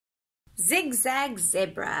Zig Zag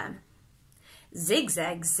Zebra. Zig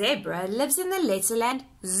Zag Zebra lives in the Letterland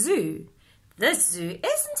Zoo. This zoo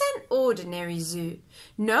isn't an ordinary zoo.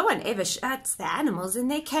 No one ever shuts the animals in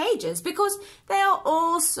their cages because they are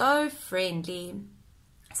all so friendly.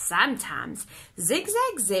 Sometimes Zig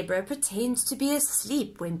Zag Zebra pretends to be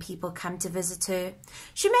asleep when people come to visit her.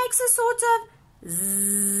 She makes a sort of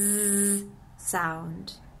zzz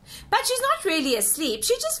sound. But she's not really asleep,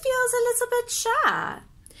 she just feels a little bit shy.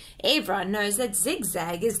 Everyone knows that Zig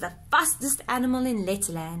Zag is the fastest animal in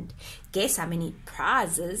Letterland. Guess how many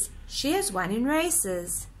prizes she has won in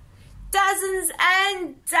races? Dozens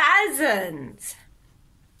and dozens!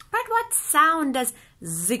 But what sound does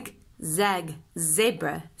Zig Zag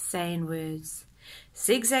Zebra say in words?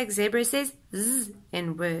 Zig Zag Zebra says Z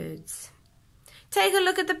in words. Take a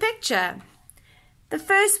look at the picture. The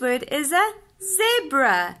first word is a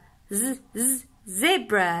zebra. Z, z,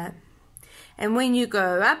 zebra. And when you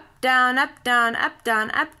go up, down, up, down, up,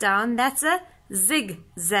 down, up, down, that's a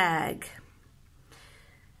zigzag.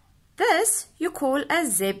 This you call a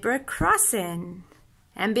zebra crossing.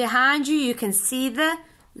 And behind you, you can see the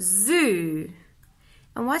zoo.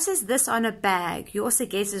 And what is this on a bag? You also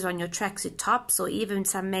guess it's on your tracksuit tops or even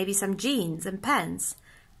maybe some jeans and pants.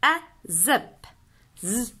 A zip.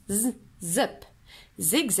 Z, z, zip.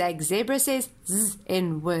 Zig Zag Zebra says z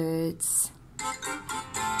in words.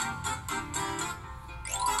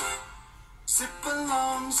 Zip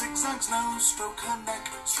along, zigzag's nose, stroke her neck,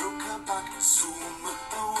 stroke her back, zoom,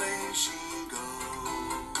 away she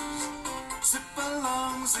goes. Zip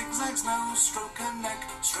along, zigzag's nose, stroke her neck,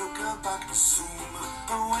 stroke her back, zoom,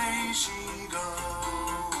 away she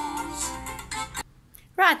goes.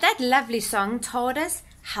 Right, that lovely song told us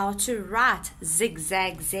how to write Zig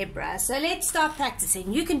Zag Zebra. So let's start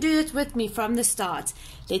practicing. You can do it with me from the start.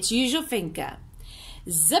 Let's use your finger.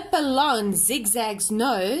 Zip along Zigzag's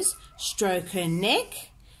nose, stroke her neck,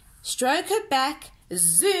 stroke her back,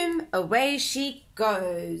 zoom, away she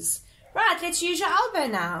goes. Right, let's use your elbow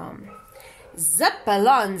now. Zip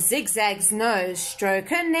along Zigzag's nose, stroke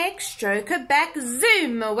her neck, stroke her back,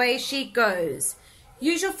 zoom, away she goes.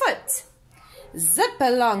 Use your foot. Zip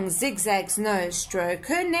along Zigzag's nose, stroke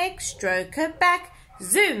her neck, stroke her back,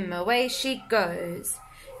 zoom, away she goes.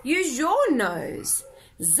 Use your nose.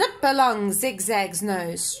 Zip along Zigzag's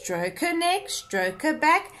nose, stroke her neck, stroke her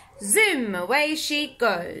back, zoom, away she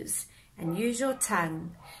goes. And use your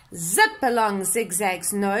tongue. Zip along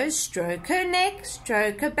Zigzag's nose, stroke her neck,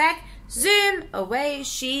 stroke her back, zoom, away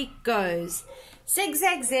she goes. Zig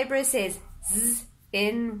Zag Zebra says z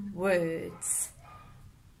in words.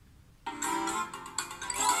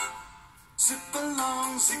 Zip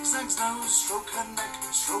along, zigzag's nose, stroke her neck,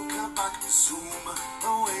 stroke her back, zoom,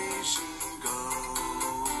 away she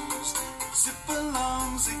goes. Zip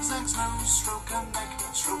along, zigzag's nose, stroke her neck,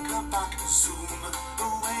 stroke her back, zoom,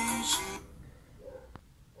 away